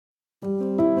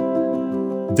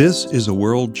This is a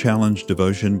World Challenge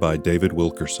devotion by David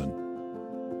Wilkerson.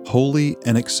 Holy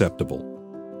and acceptable.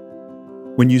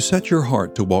 When you set your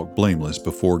heart to walk blameless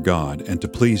before God and to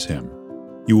please Him,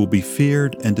 you will be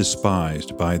feared and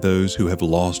despised by those who have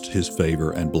lost His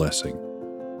favor and blessing.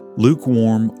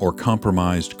 Lukewarm or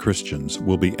compromised Christians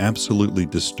will be absolutely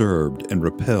disturbed and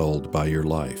repelled by your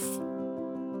life.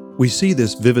 We see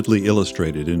this vividly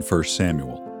illustrated in 1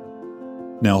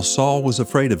 Samuel. Now Saul was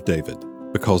afraid of David,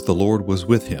 because the Lord was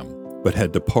with him, but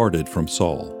had departed from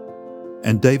Saul.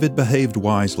 And David behaved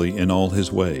wisely in all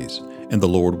his ways, and the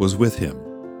Lord was with him.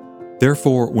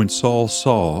 Therefore, when Saul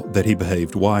saw that he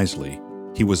behaved wisely,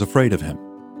 he was afraid of him.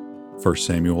 1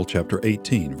 Samuel chapter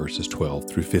 18, verses 12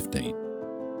 through 15.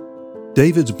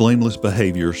 David's blameless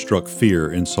behavior struck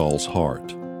fear in Saul's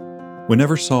heart.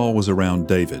 Whenever Saul was around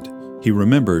David, he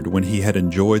remembered when he had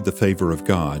enjoyed the favor of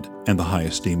God and the high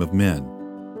esteem of men.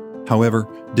 However,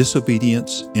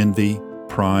 disobedience, envy,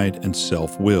 pride, and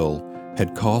self-will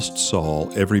had cost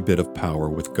Saul every bit of power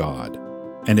with God,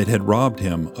 and it had robbed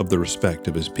him of the respect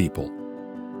of his people.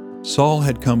 Saul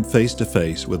had come face to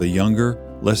face with a younger,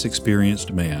 less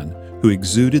experienced man who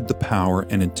exuded the power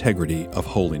and integrity of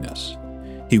holiness.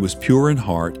 He was pure in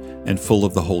heart and full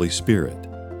of the Holy Spirit,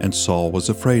 and Saul was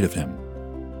afraid of him.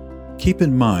 Keep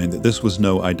in mind that this was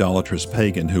no idolatrous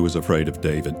pagan who was afraid of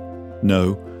David.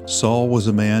 No, Saul was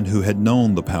a man who had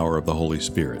known the power of the Holy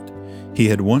Spirit. He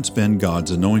had once been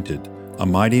God's anointed, a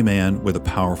mighty man with a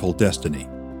powerful destiny.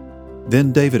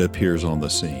 Then David appears on the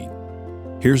scene.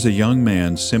 Here's a young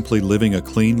man simply living a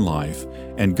clean life,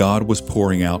 and God was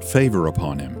pouring out favor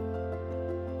upon him.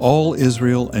 All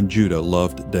Israel and Judah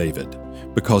loved David,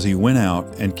 because he went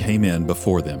out and came in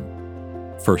before them.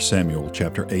 1 Samuel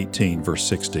chapter 18, verse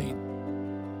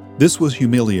 16. This was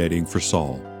humiliating for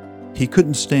Saul. He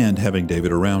couldn't stand having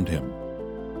David around him.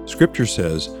 Scripture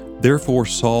says, "Therefore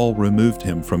Saul removed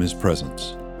him from his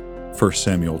presence." 1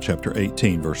 Samuel chapter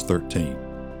 18, verse 13.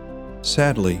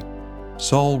 Sadly,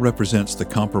 Saul represents the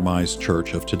compromised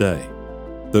church of today,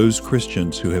 those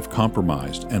Christians who have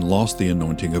compromised and lost the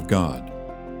anointing of God.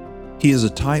 He is a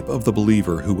type of the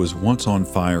believer who was once on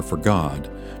fire for God,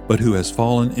 but who has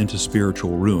fallen into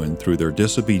spiritual ruin through their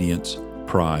disobedience,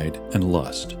 pride, and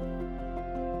lust.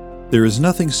 There is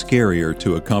nothing scarier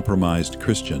to a compromised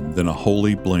Christian than a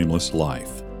holy, blameless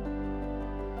life.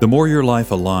 The more your life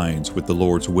aligns with the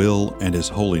Lord's will and His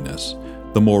holiness,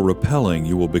 the more repelling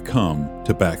you will become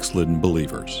to backslidden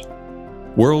believers.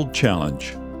 World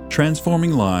Challenge: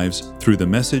 Transforming Lives Through the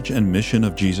Message and Mission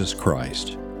of Jesus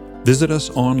Christ. Visit us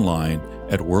online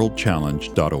at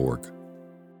worldchallenge.org.